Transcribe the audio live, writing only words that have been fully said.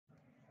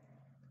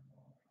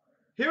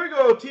Here we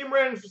go. Team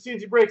randoms for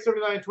C&C break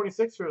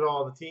 79-26. Here's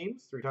all the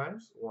teams. 3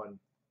 times. 1,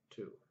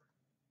 2,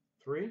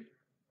 3.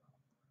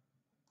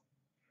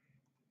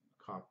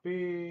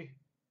 Copy.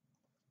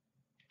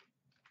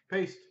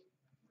 Paste.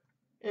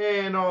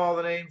 And all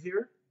the names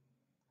here.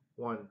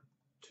 1,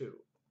 2,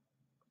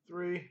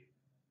 3.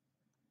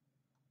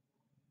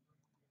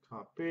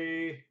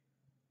 Copy.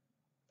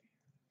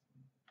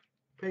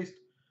 Paste.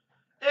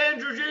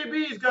 Andrew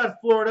JB's got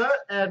Florida.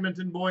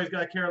 Edmonton Boys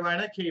got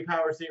Carolina. K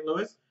Power St.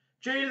 Louis.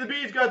 J to the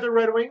B's got the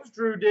Red Wings.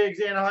 Drew Diggs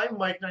Anaheim.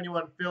 Mike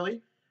 91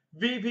 Philly.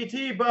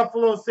 VPT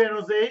Buffalo San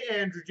Jose.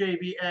 Andrew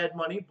JB Ed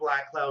Money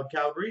Black Cloud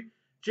Calgary.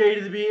 J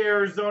to the B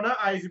Arizona.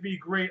 Isaac B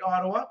Great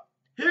Ottawa.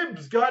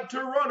 Hibbs got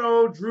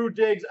Toronto. Drew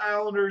Diggs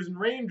Islanders and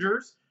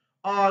Rangers.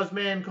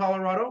 Ozman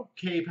Colorado.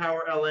 K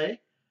Power LA.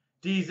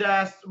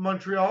 Disaster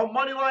Montreal.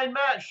 Moneyline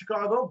Matt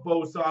Chicago.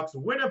 Bo Sox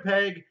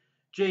Winnipeg.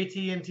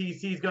 JT and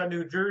TC's got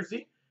New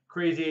Jersey.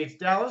 Crazy 8's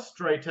Dallas.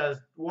 Strike has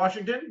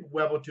Washington.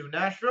 Webble 2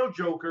 Nashville.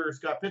 Joker's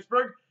got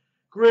Pittsburgh.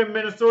 Grim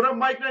Minnesota.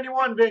 Mike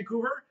 91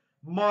 Vancouver.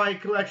 My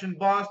Collection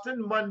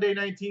Boston. Monday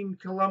 19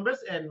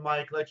 Columbus. And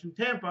My Collection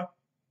Tampa.